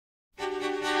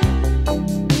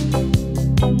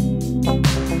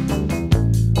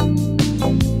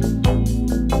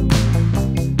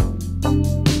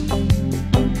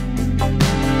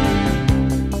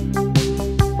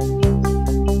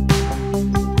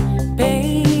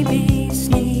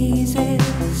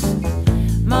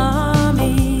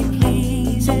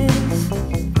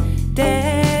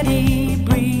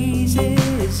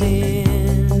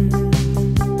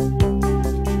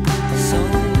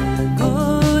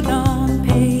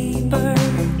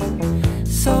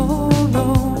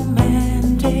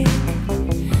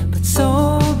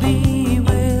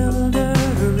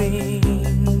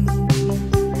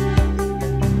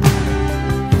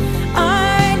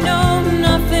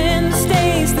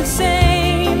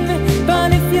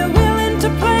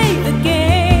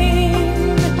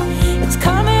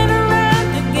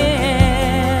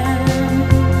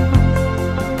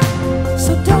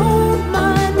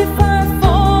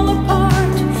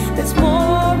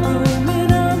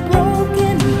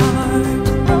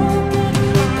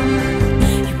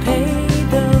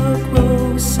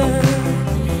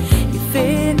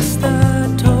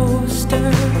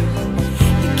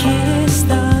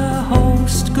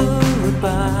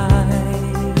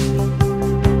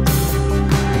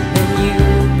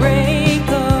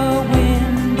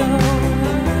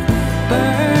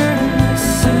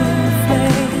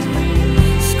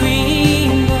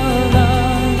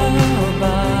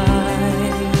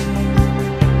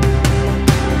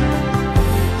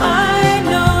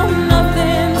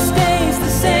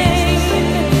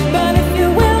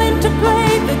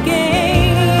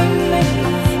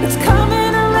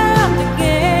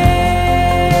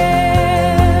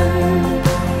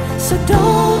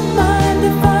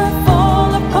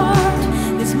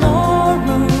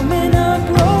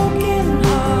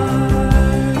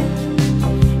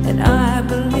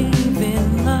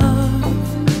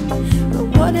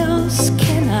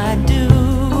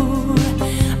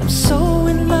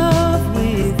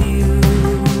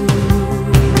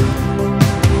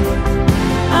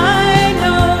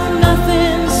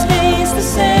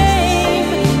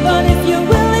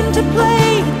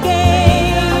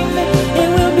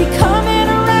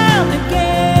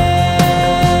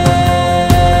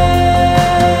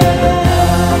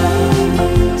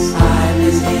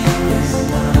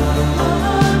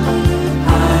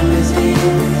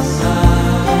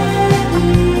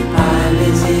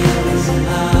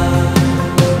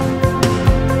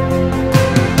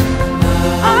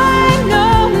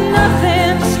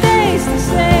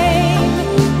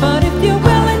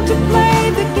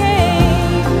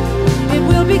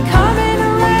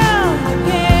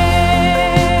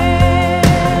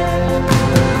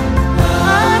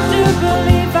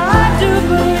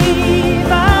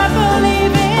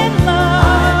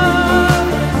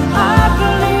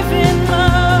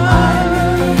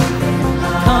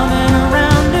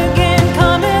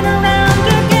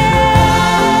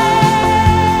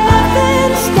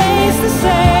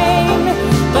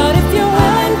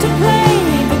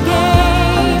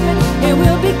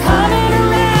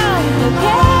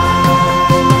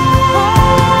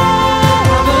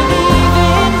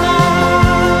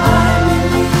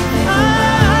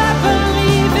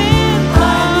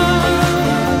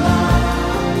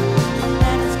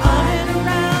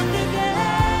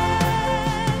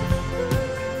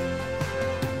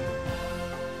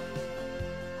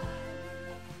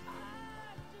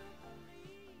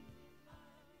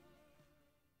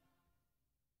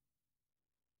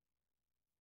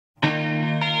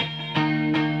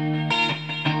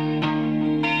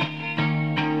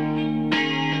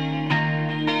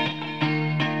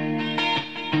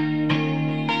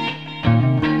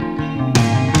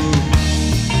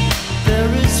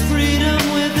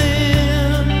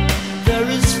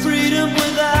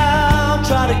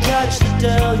try to catch the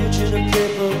deluge in a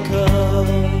paper cup.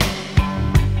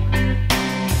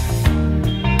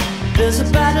 There's a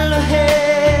battle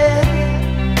ahead,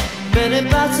 many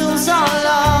battles are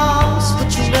lost, but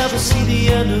you never see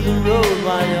the end of the road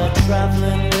while you're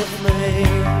traveling with me.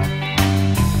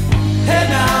 Hey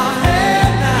now,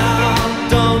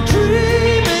 don't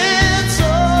dream it's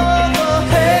over.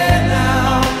 Hey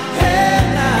now,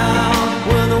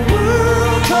 when the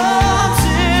world comes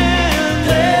in,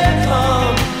 they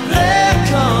come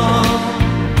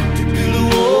to build a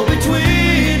wall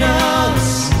between us.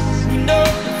 We know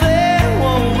they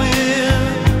won't win.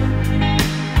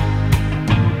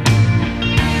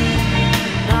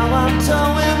 Now I'm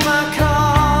towing my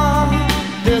car,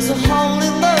 there's a hole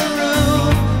in the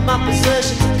roof. My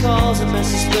possessions are causing me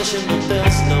suspicion, but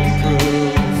there's no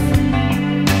proof.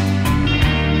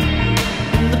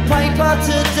 In the paper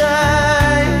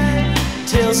today,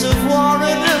 tales of war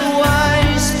and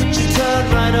waste, but you turn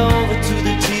right over to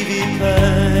the TV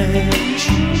page.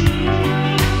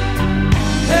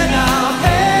 Hey now,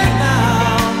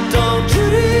 don't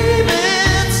dream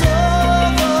it's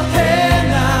over. Hey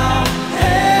now,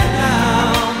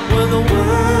 when the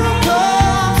world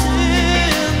comes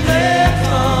in, they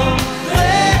come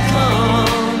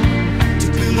to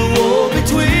build a wall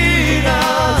between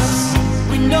us.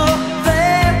 We know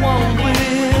they won't win.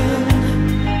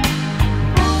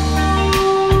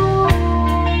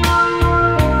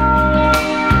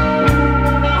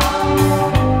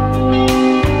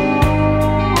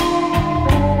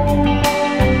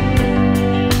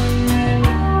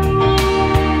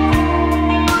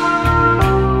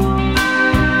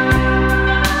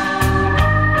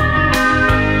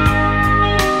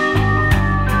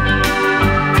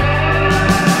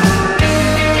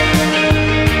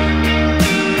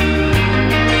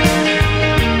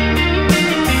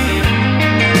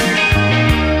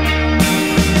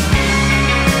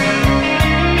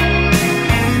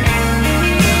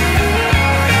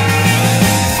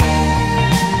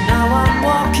 Now I'm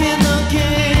walking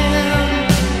again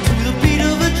to the beat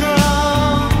of a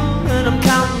drum, and I'm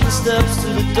counting the steps to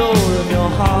the door of your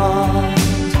heart.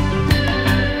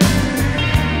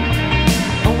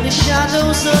 Only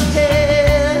shadows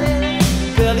ahead,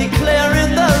 barely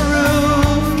clearing the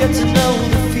roof. Get to know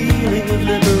the feeling of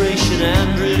liberation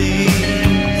and release.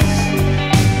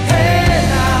 Hey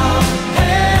now,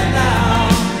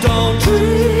 don't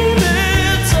dream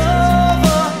it's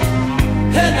over.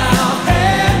 Hey now,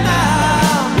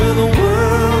 when the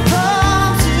world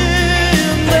comes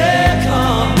in, they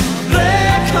come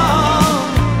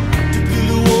to build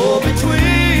a wall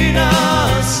between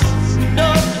us. No,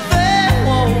 they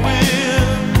won't win.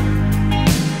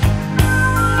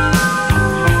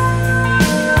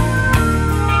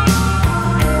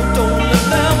 Don't let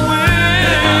them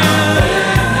win.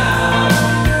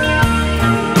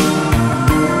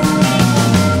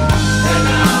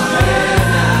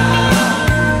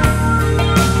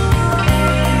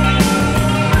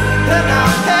 Hey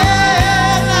now,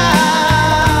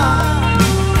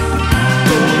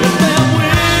 don't let them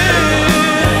win.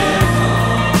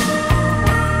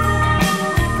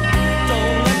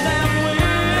 Don't let them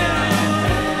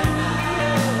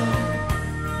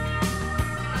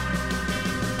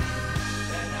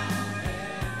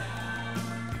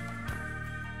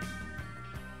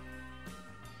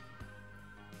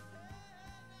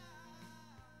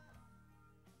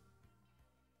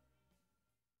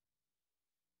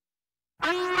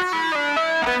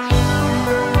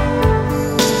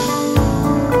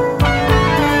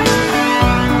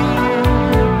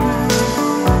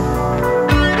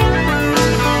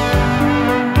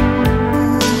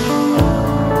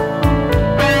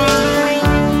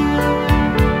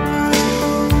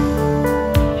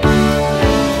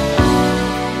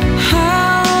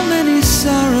How many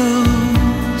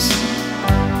sorrows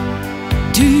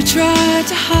do you try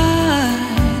to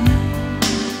hide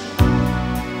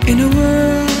in a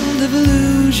world of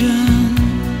illusion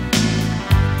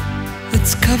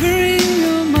that's covering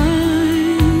your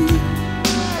mind?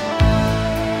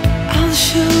 I'll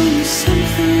show you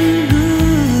something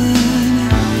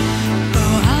good.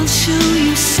 Oh, I'll show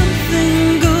you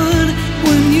something good.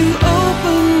 When you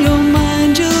open your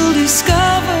mind, you'll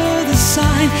discover the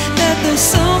sign that there's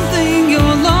something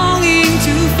you're longing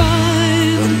to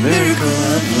find. A miracle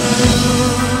of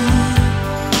love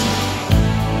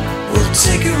will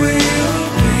take away your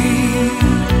pain.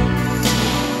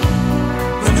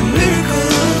 When a miracle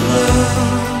of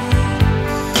love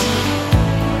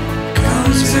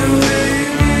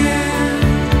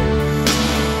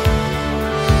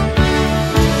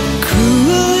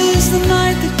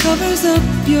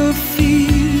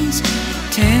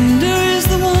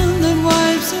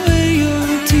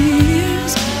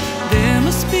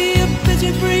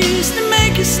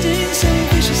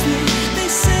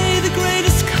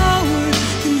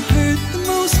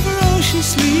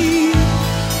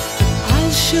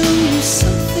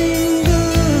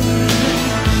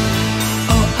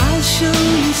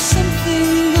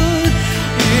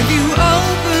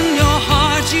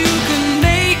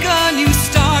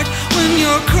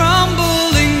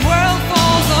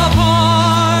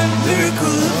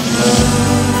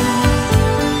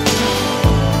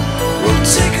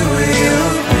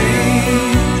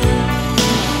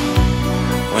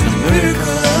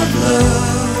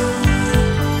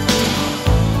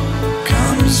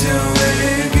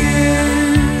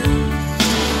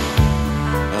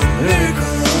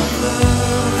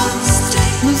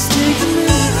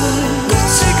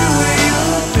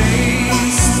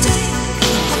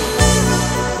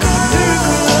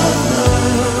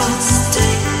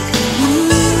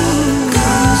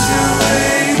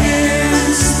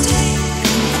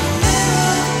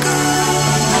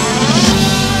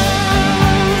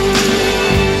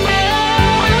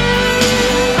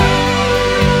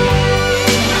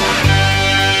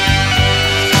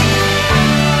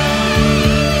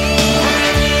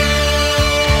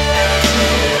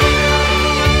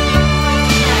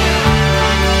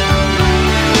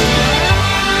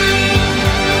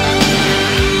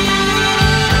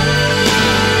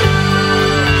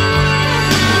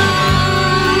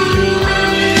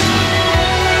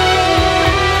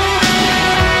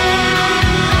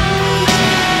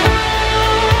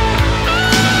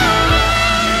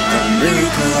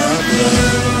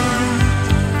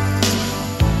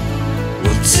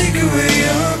take away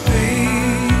your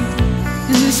pain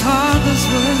in this heartless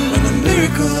world. When the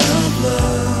miracle of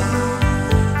love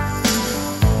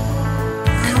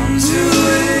comes your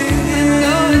way, you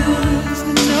know it must,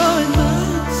 you know it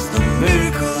must. The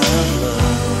miracle of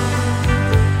love.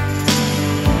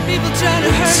 People try to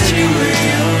hurt you,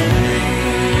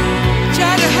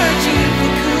 try to hurt you if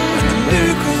they could. When the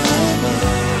miracle of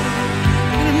love,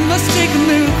 and it must take a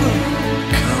miracle,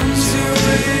 comes your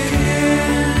way.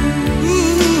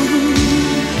 Ooh,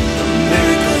 the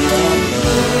miracle of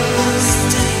love. Must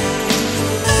take a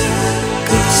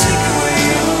miracle.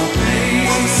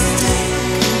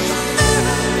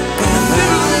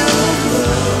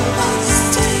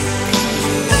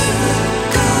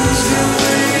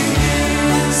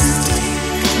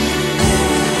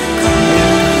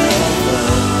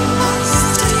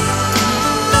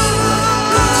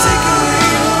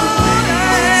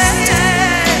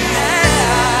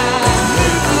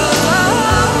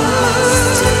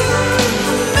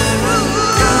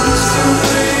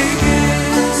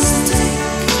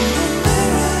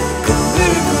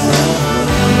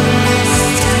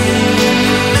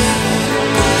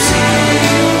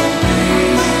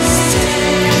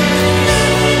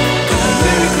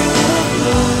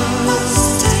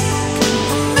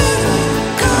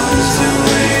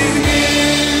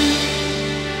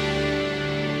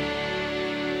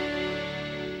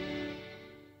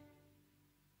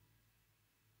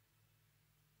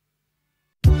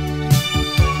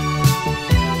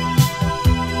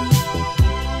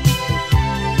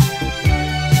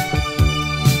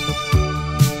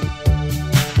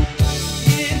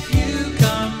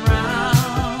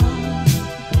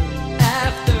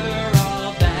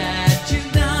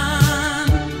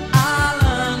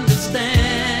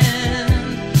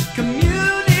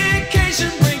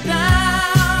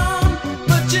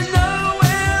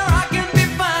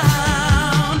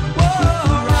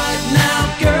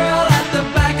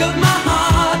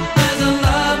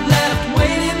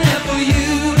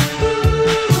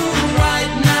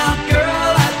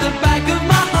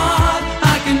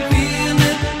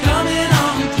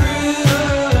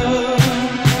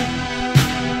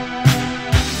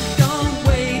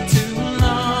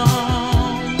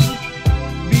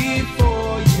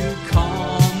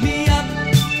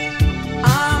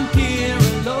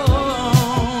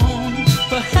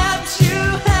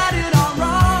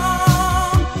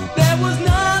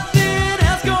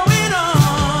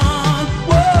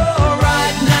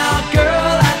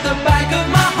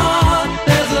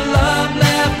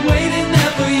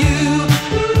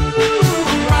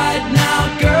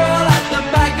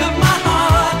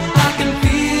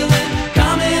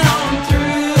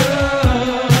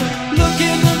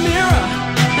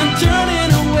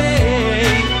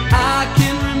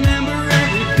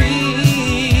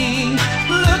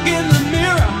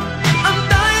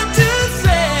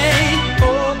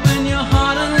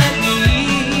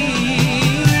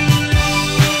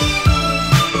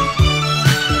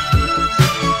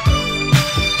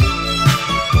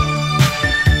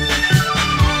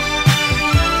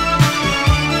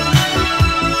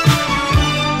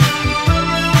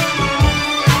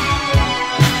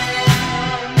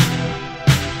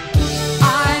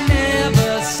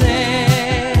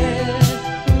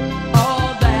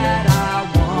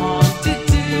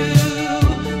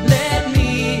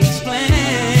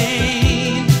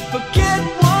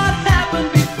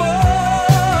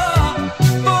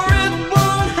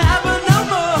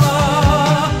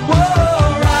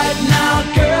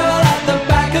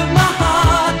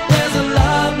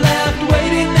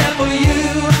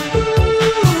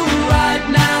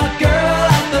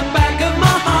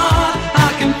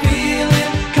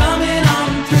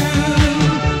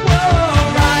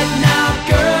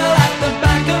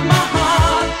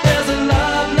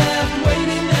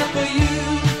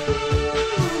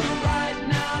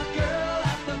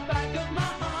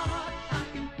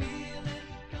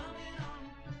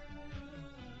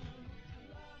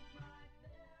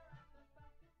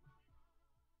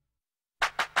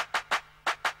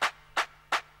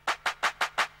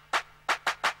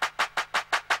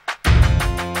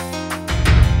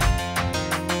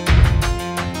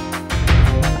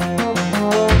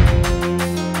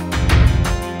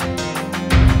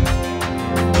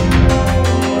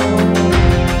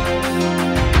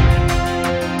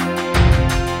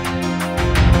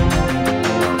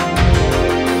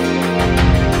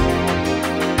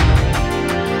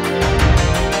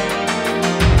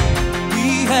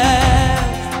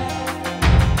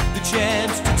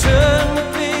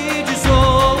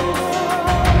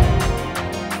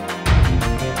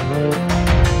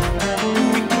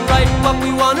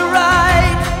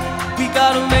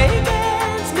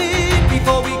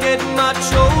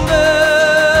 shoulder.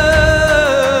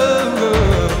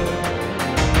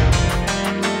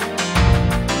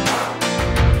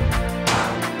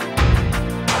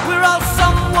 We're all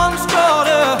someone's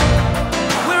daughter.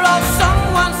 We're all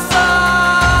someone's son.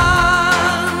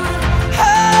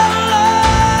 How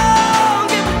long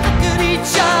can we look at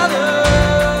each other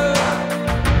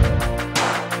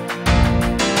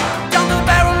down the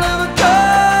barrel of a gun?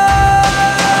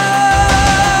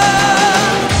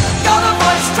 Got a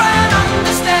voice, try and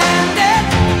understand it.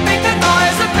 Make the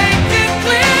noise and make it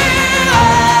clear.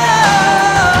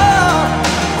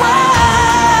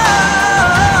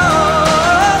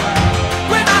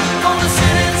 We're not gonna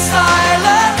sit in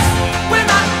silence. We're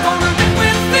not gonna live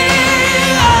with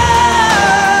fear.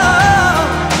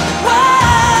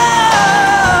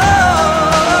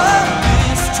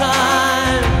 This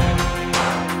time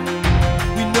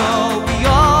we know we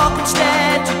all can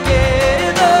stand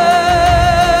together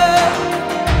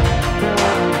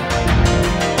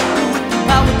with the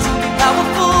power to be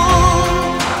powerful,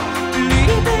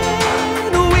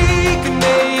 believing we can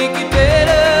make it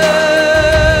better.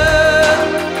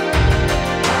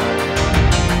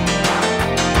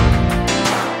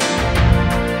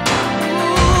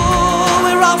 Ooh,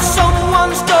 we're all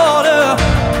someone's daughter.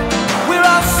 We're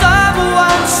all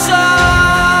someone's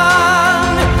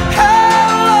son. How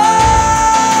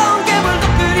long can we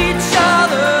look at each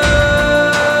other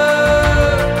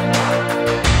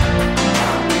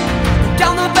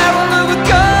down the barrel of a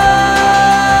gun?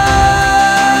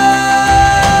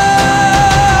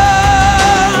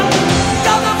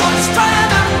 Got the voice, try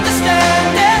and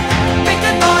understand it. Make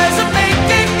the noise and make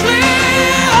it clear.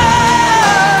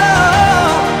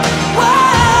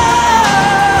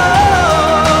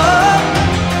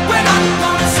 We're not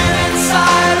gonna sit in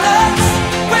silence.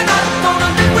 We're not gonna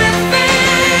live with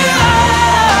fear.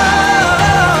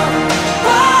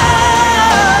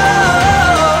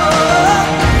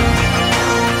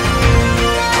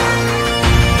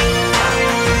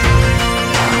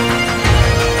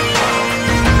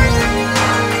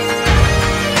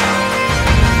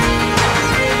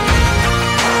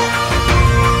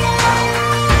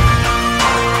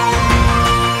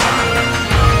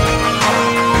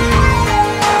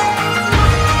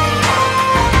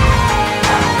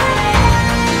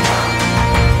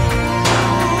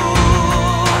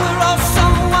 We're all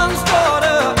someone's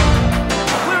daughter.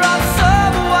 We're all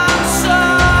someone's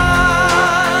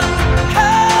son.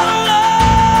 How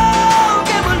long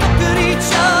can we look at each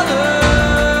other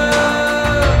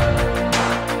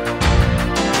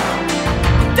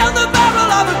down the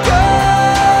barrel of a gun?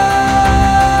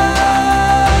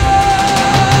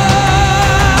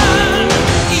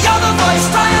 You're the voice,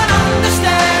 try and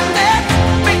understand it.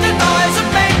 Make the noise and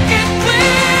make it clear.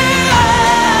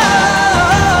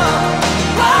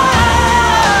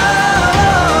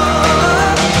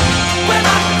 We're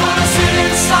not gonna sit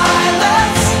in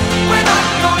silence. We're not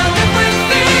gonna live with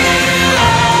fear.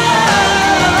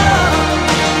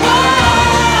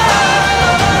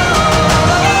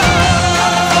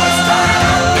 You're the voice, try and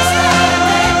understand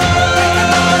it. Make the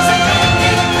noise and make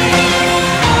it clear.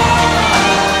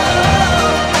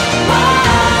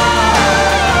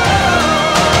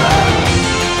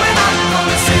 We're not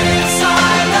gonna sit in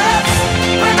silence.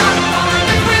 We're not gonna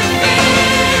live with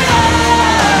fear.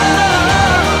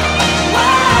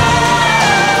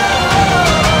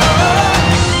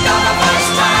 You're the voice,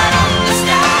 try and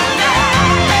understand it.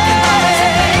 Make the noise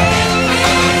and make it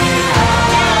clear.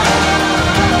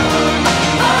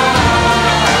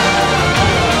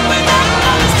 We're not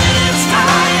gonna sit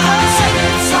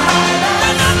in silence.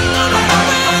 We're not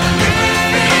gonna live with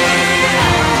fear.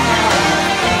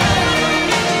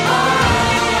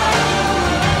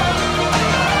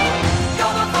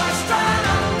 You're the voice, try and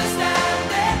understand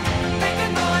it. Make a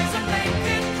noise and make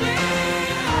it clear.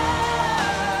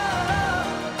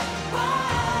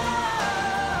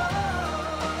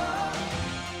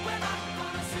 We're not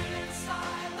gonna sit in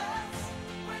silence.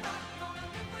 We're not gonna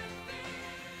live with fear.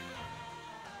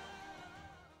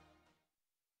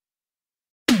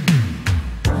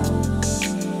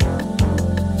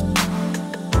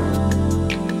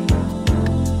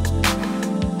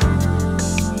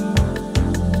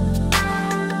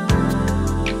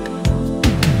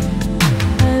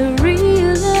 I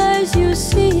realize you're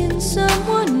seeing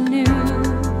someone new.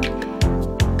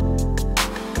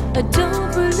 I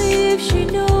don't believe she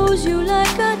knows you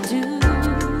like I do.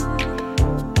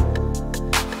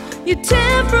 Your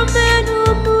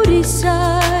temperamental, moody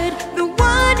side, the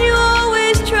one you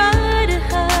always try to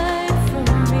hide from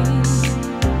me.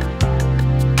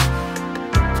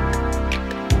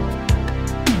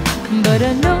 But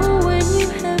I know when you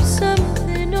have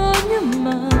something on your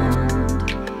mind,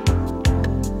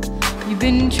 You've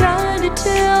been trying to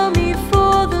tell me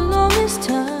for the longest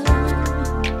time,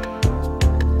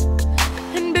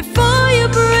 and before you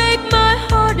break my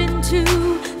heart in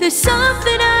two, there's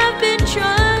something I've been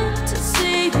trying to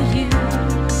say to you.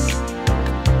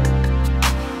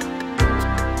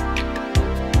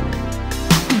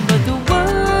 But the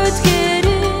words get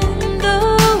in the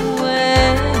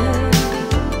way.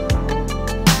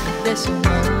 There's so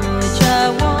much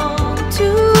I want to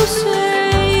say,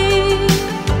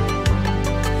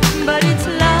 but it's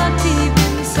locked deep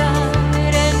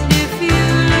inside. And if you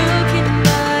look in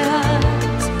my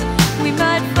eyes, we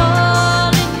might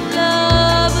fall in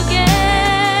love again.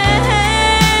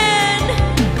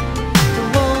 I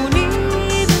won't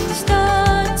even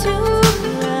start to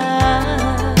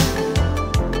cry.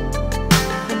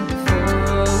 And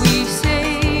before we say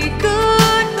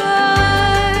goodbye,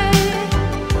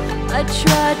 I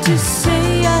tried to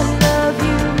say I love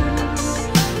you,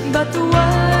 but the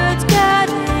words got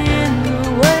in the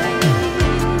way.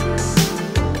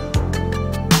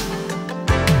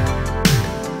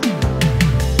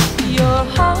 Your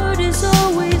heart has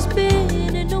always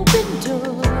been an open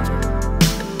door,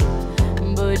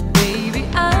 but baby,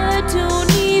 I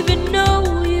don't even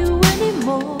know you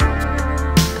anymore.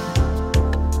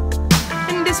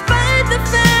 And despite the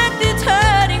fact it's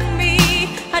hurting me,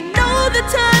 I know the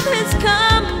time has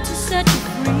come to set you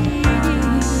free.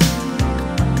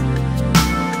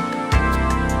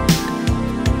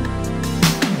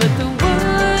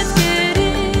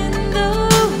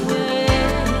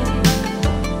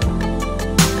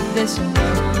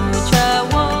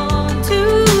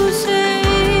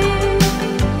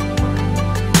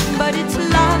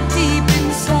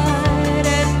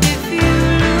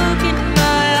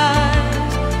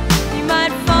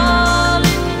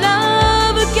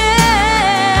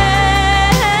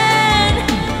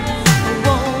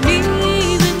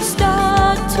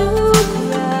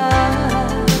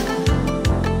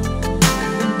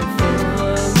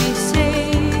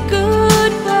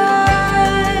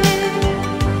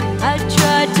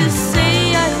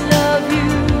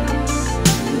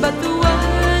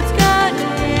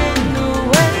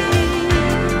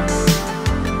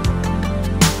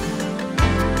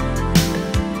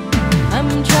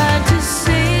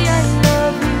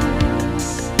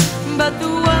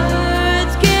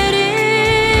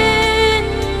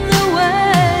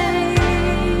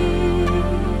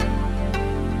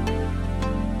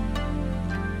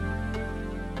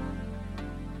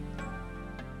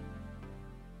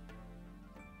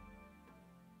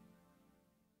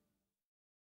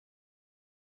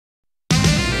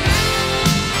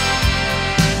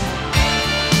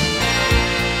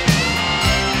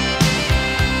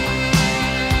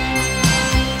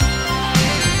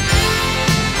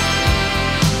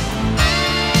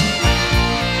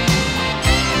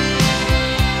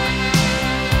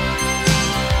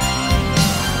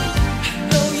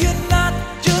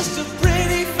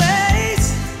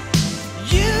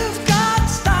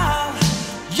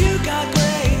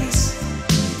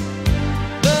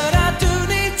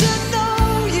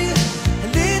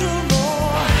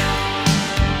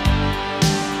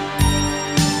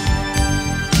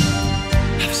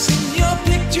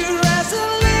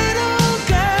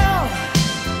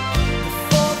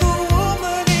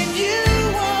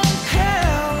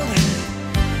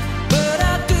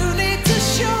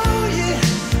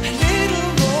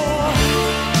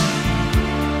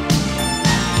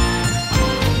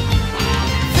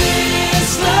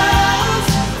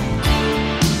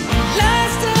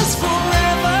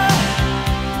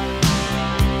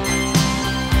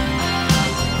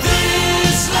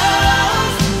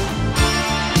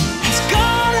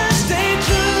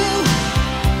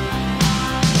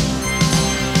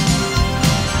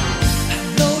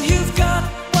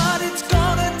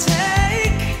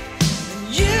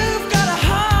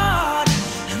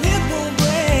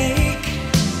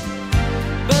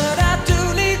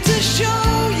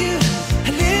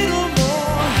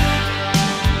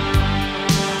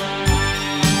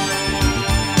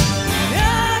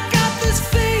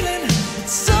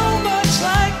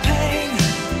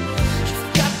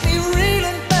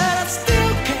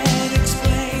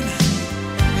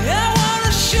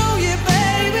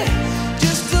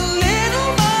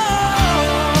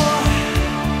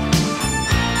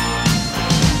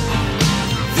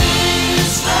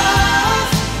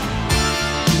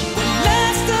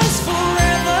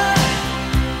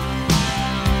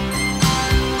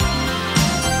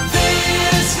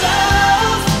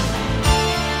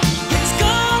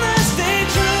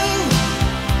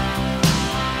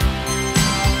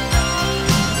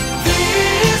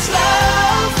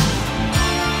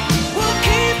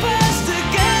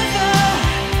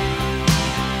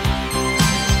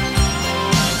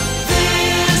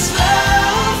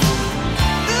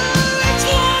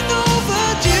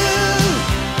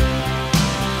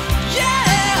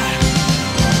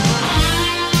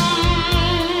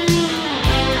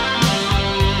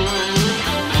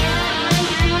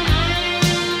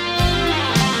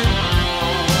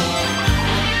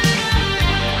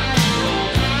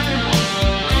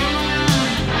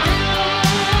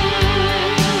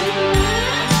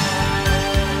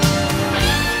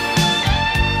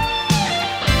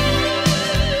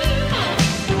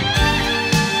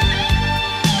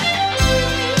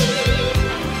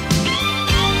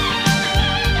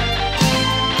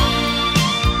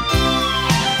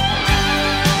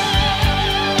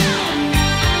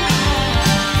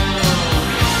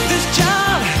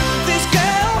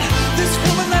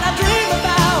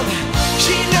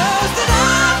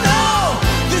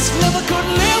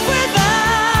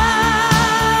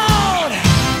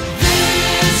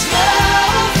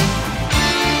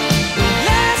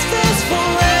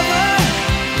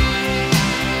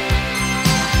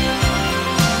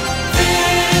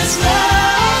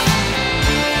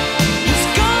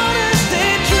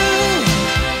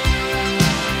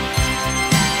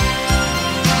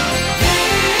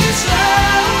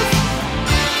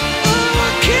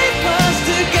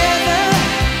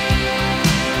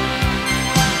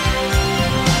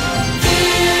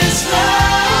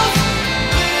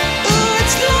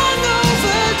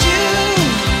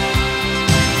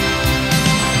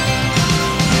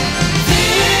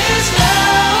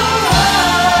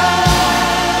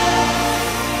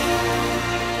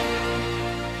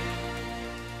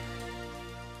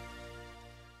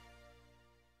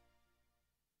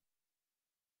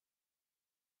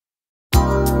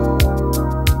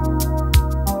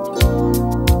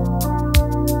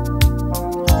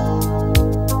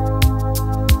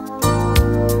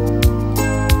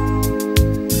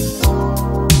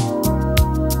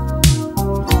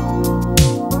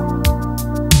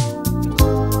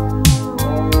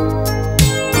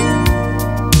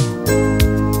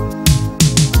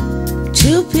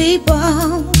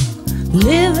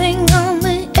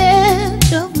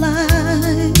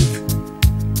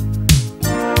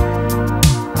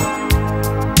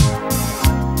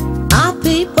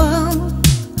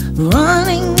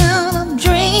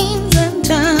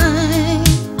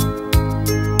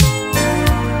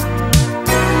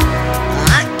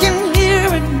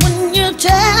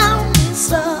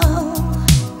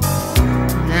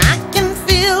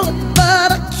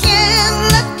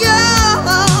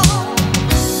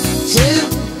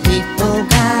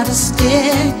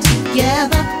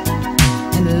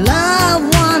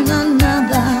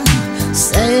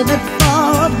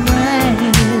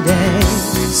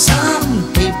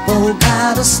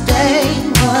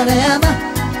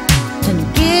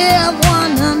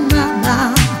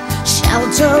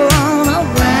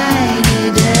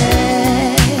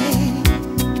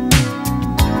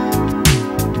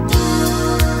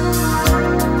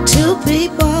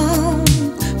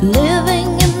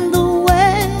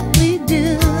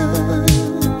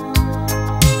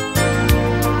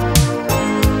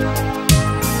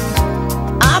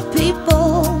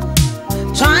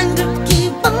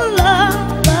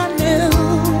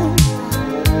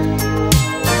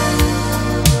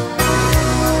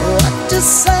 to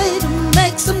say to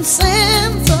make some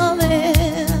sense of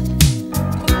it?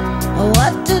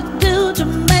 What to do to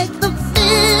make the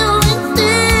feeling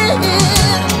fit?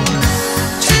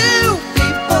 Two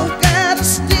people gotta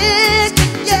stick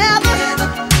together,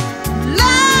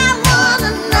 love one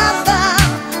another,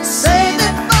 save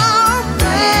it for a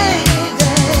rainy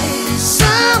day.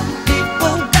 Some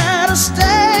people gotta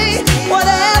stay,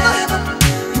 whatever,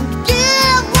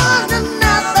 give one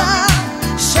another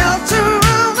shelter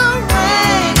on a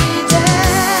rainy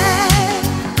day.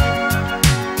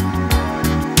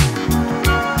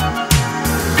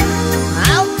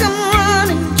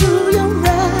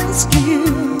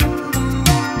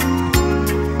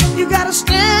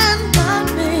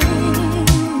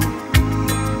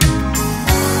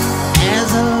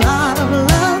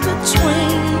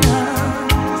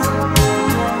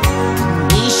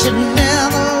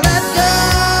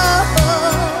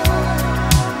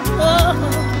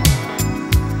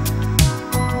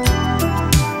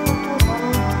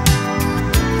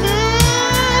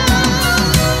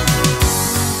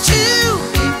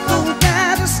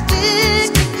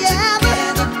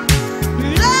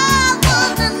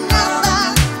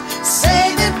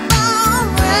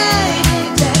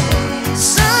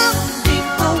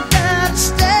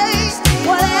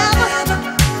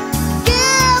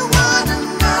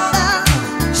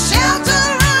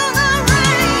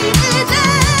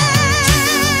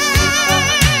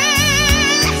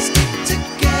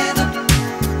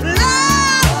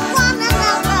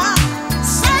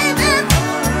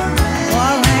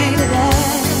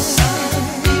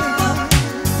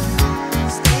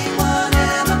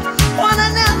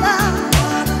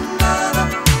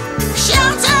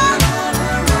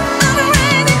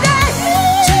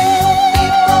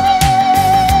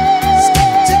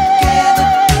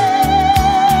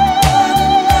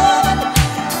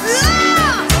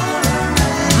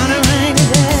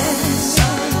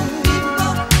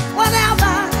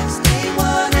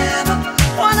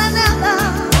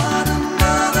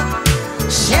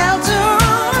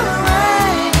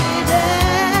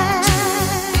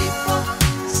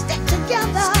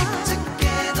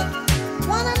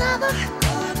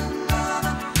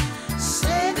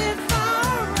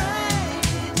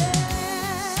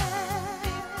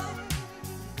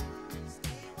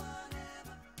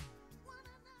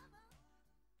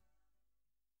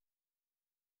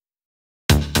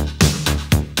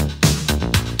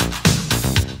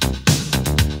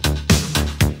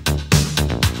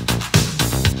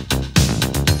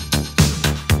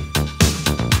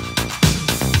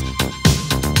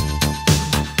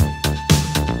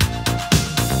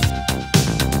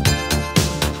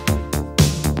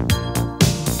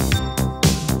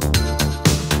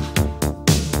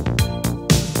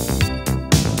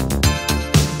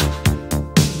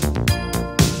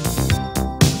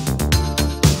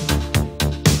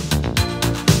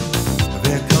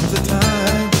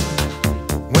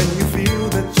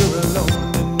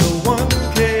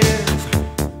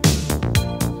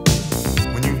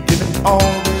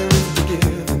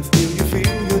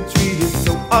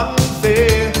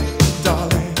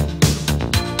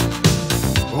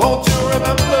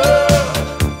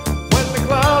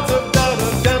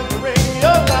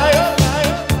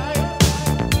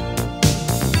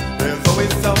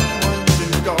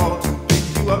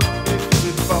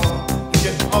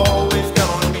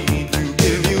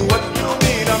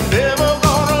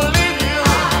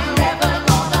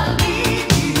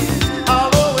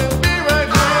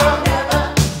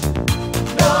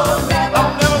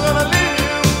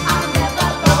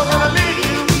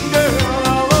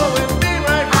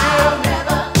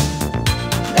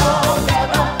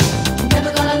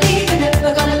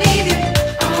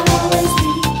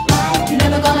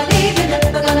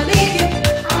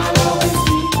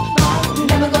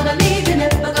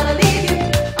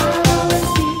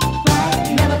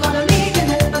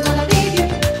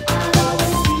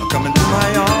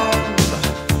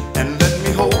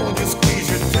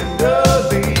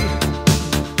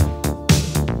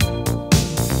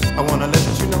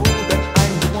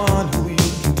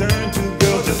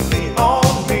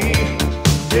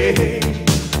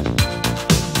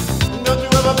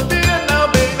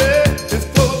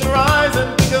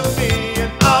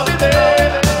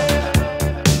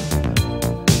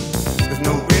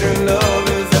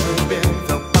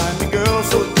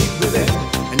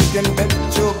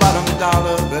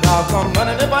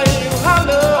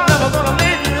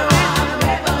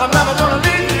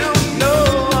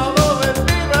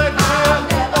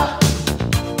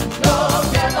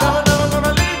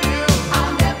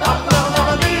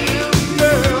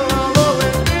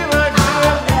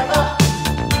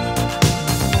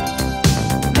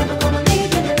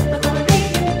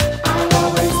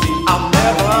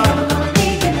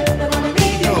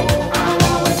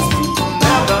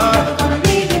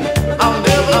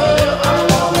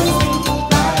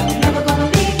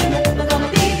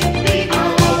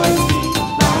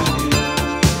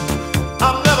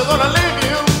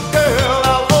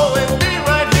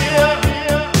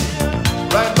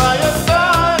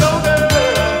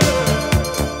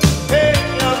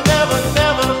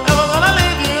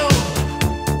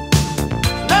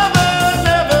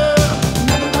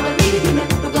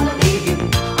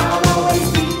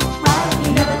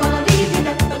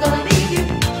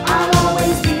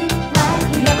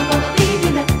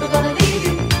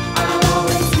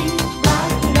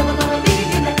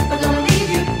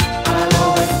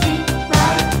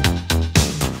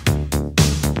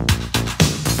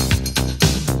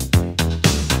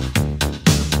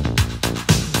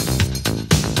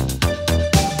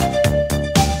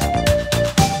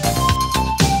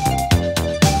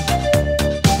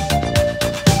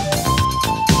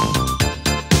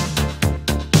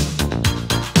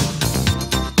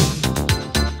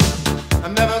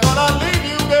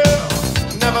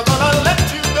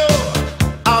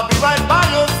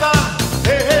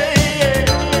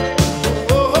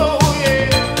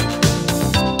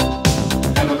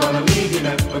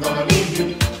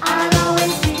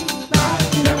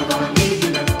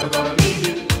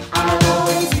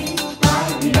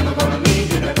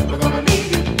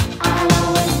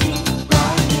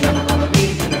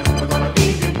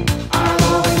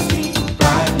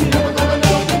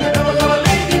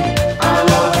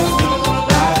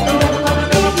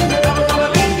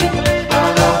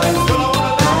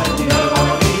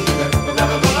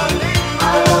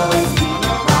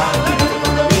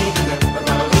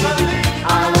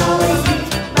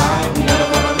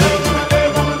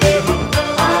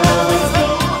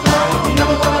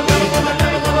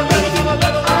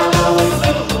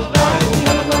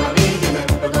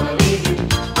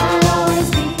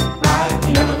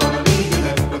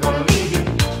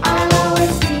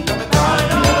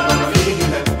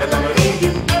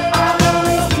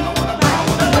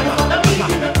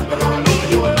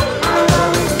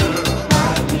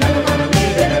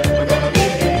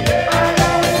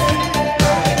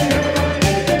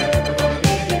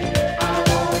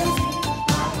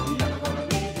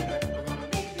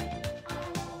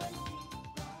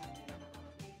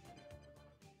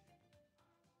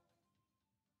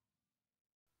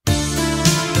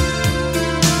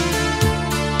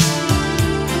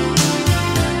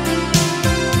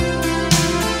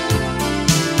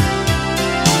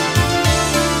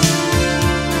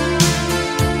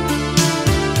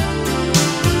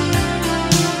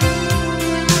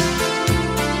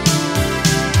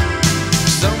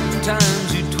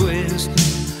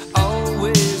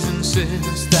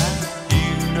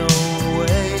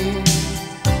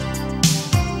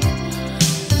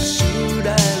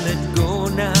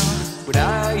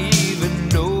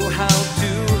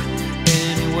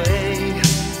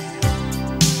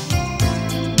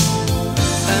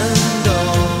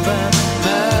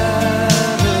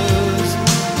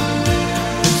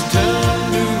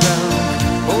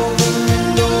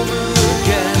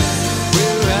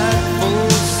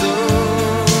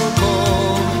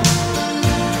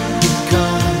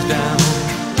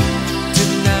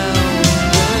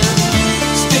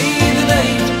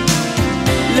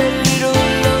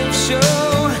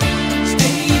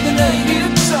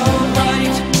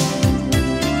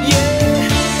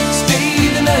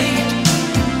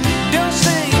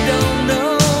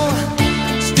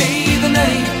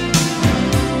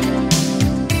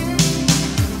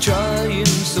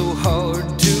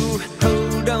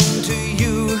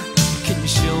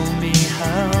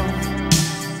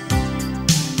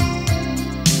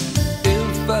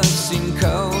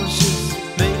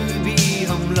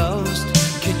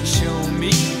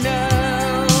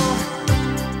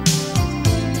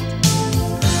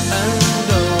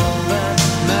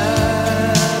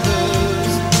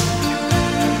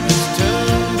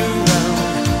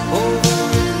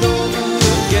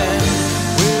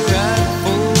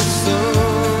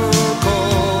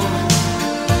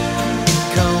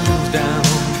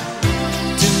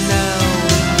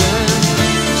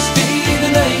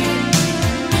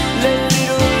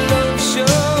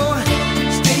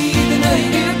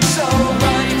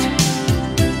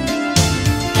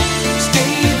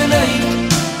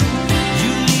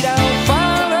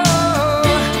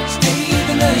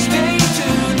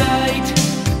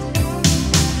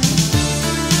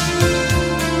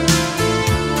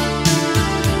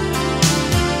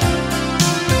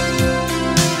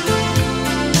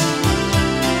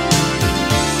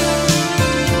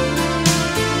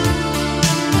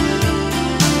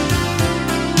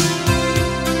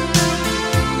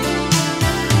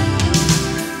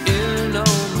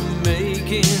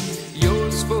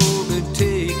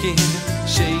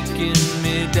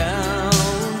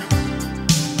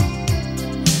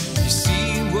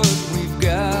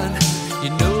 You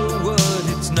know what?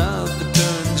 It's not that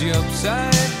turns you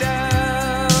upside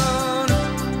down.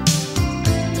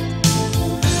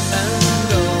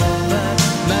 And all that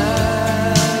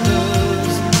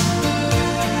matters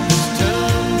is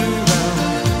turned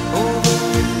around over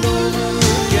and over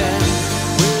again.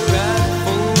 We're at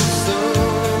full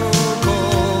circle.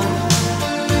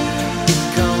 It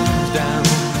comes down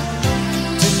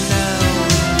to now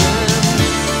and then.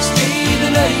 Stay the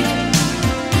night,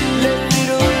 let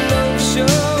little love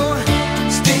show.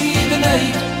 Stay the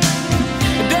night,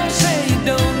 don't say you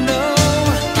don't know.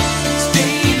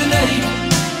 Stay the night,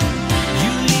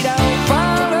 you lead, I'll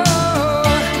follow.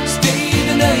 Stay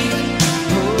the night,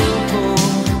 oh, oh.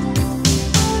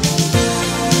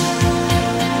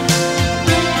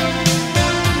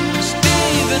 Stay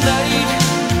the night,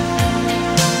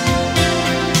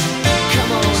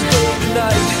 come on, stay the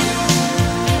night.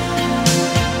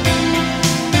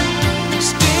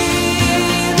 Stay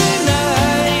the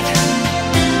night,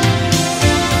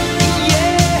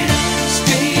 yeah.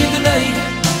 Stay the night,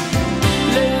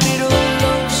 let little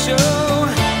love show.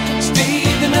 Stay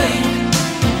the night,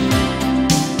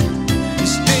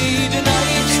 stay the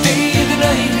night, stay the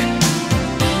night.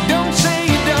 Don't say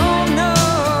you don't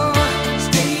know.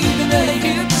 Stay the night,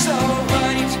 it's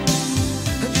alright.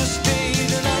 Just stay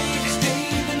the night, stay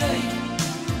the night.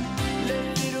 Let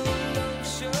little love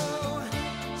show.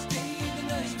 Stay the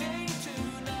night, stay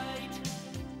tonight.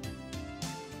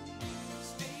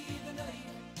 Stay the night.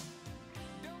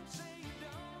 Don't say you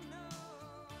don't know.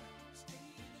 Stay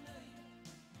the night.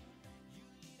 You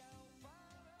lead, I'll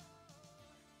follow.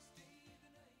 Stay the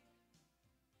night.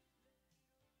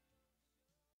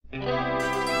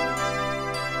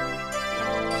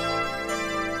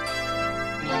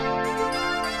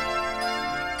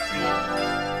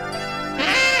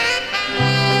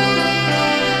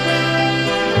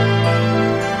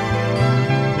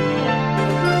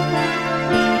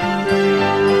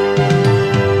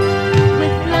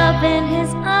 With love in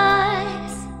his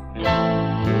eyes,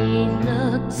 he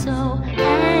looked so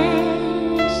anxiously.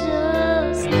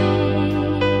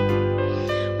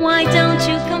 Why don't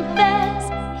you confess?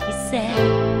 He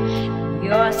said,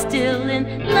 you're still in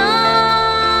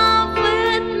love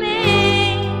with me.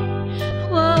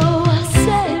 Whoa, I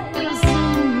said, real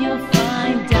soon you'll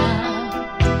find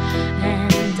out.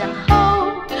 And I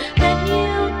hope that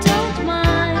you don't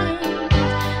mind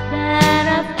that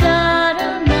I've got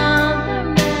another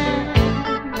man,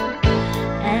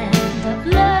 and I've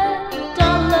left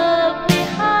our love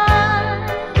behind.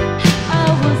 I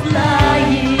was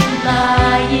lying,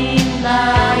 lying,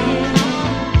 lying,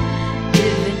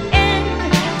 giving in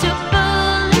to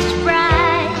foolish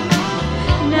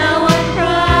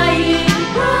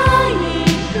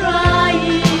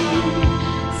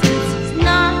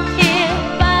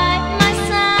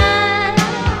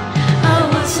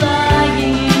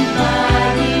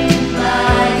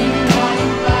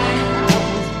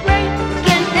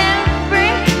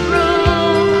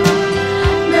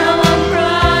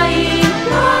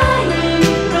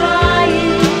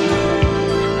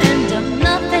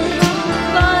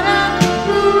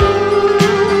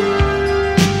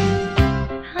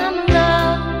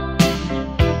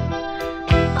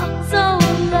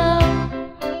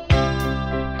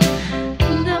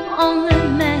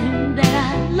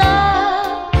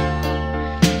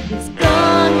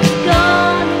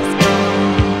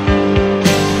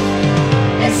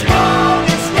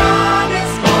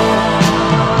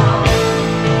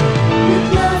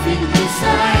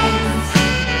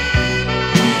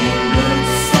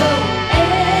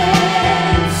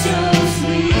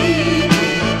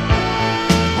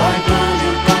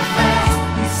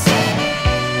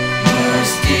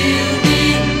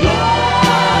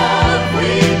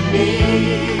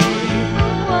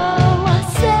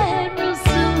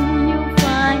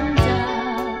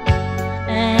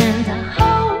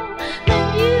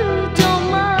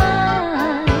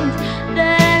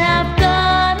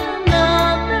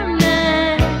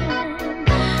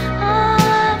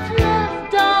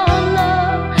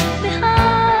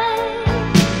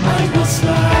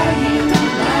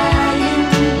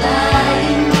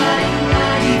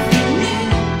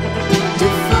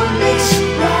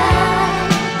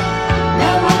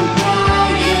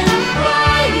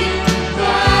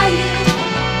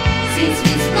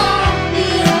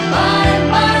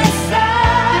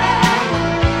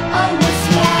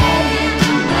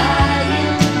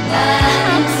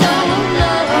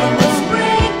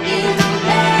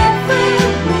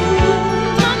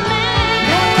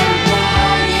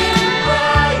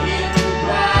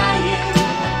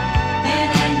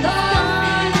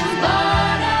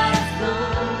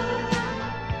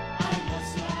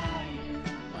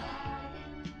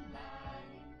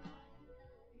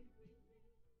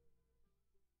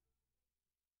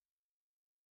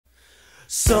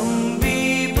Some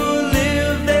people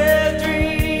live their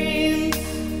dreams.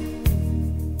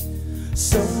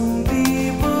 Some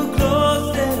people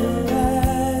close their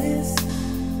eyes.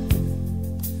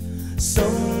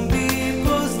 Some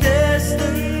people's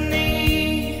destiny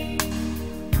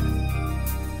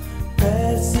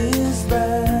passes by.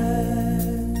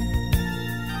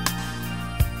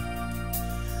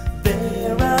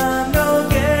 There are no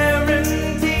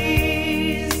guarantees.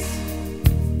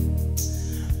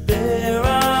 There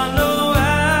are no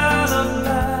alibis.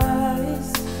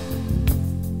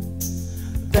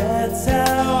 That's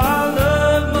how our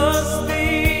love must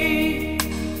be.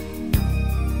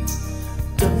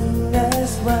 Don't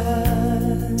ask why.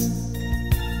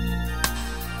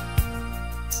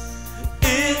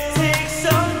 It takes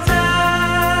some time.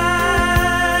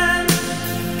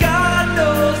 God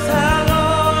knows how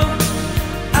long.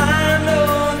 I know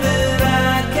that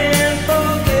I can't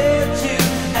forget you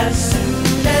as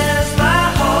soon as my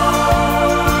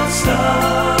heart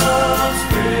stops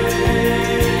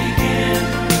breaking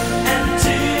and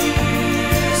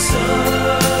tears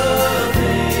start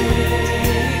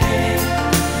fading.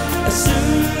 As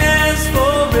soon as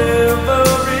forever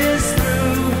is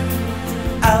through,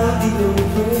 I'll be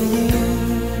over you.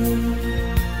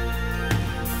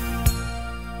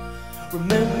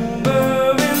 Remember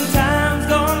in times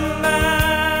gone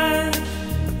by,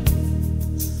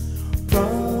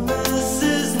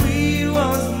 promises we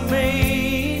once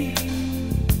made.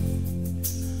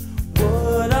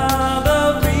 What are the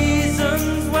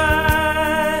reasons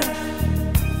why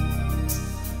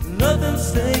nothing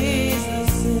stays the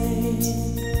same?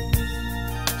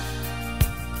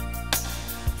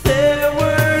 There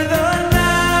were the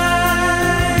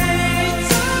nights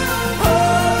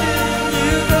holding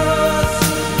you close.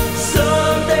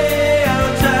 Someday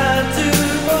I'll try to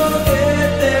forget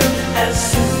them as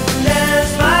soon as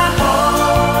my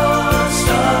heart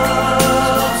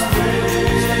stops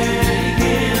breaking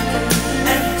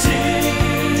and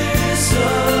tears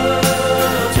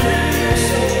start fading.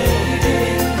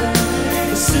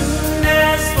 As soon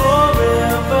as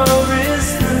forever is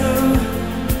through,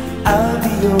 I'll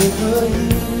be over you.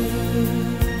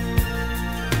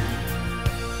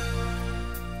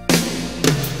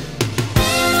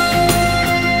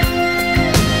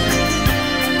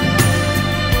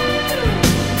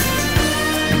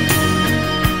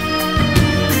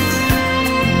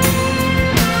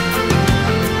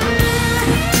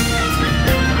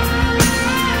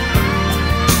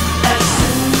 As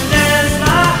soon as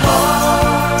my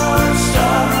heart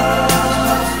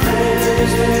stops breaking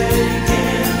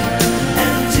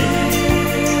and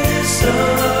tears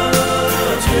start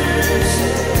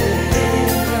fading,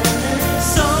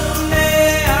 someday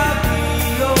I'll be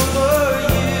over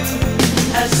you.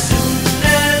 As soon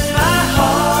as my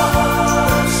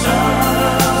heart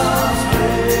stops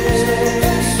breaking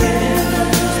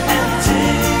and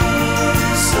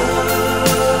tears start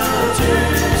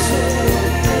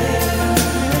fading,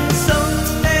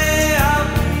 someday I'll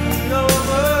be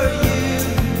over you.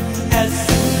 As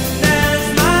soon as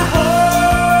my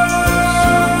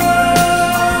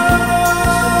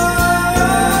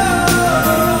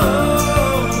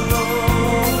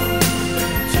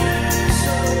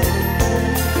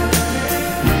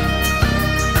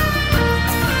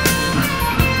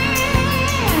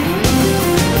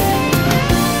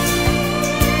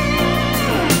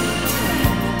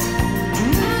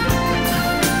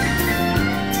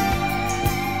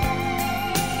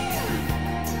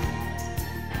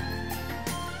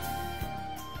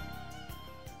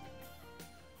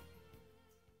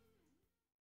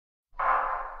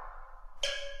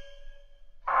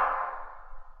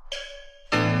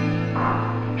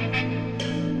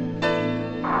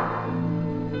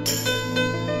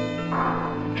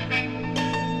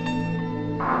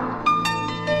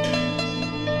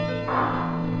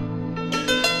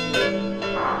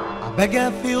A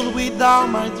bag filled with all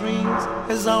my dreams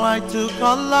is all I took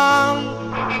along.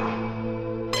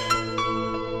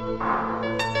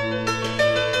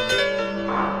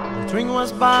 The drink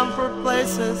was bound for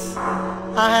places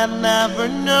I had never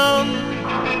known.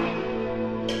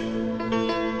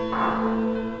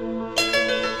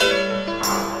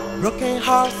 Broken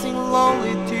hearts and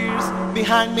lonely tears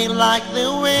behind me like the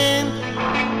wind.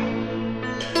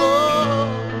 Oh,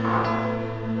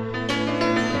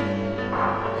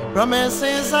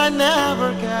 promises I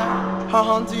never kept are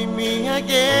haunting me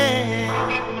again.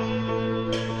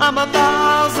 I'm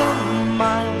 1,000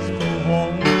 miles from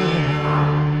home.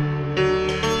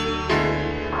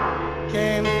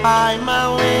 Can't find my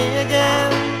way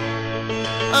again.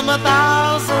 I'm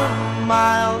 1,000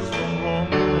 miles from home.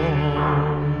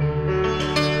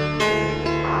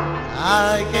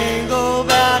 I can't go back.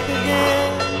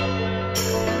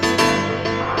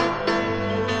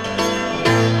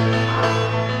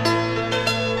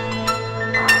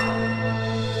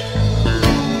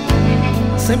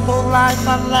 Simple life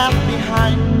I left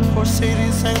behind for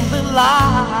cities and the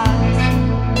lights.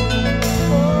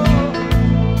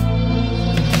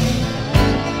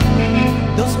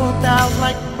 Those hotels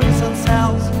like prison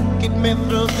cells keep me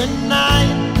through the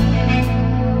night.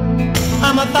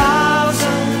 I'm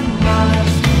 1,000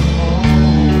 miles from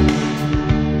home.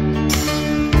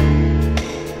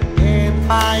 Can't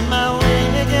find my way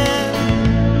again.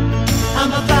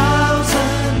 I'm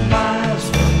 1,000 miles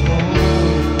from home.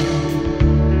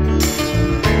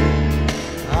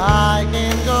 I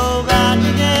can't go back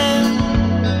again.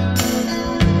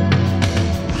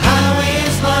 Highway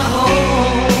is my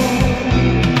home.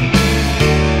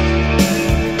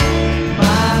 My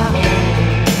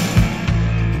home.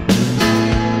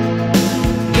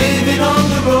 Living on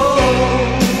the road.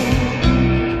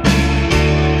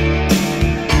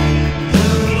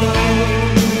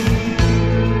 Alone.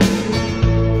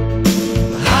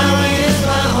 The highway is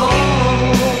my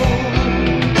home.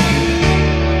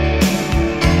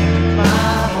 My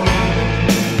home.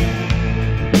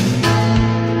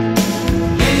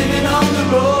 Living on the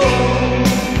road.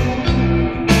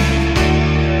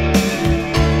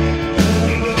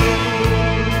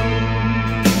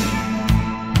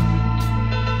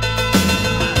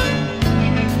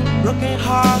 Broken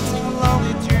hearts and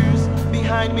lonely tears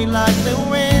behind me like the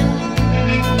wind.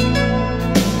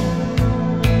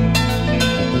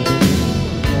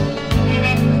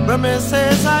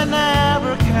 Promises I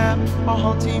never kept are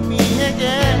haunting me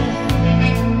again.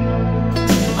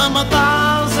 I'm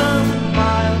 1,000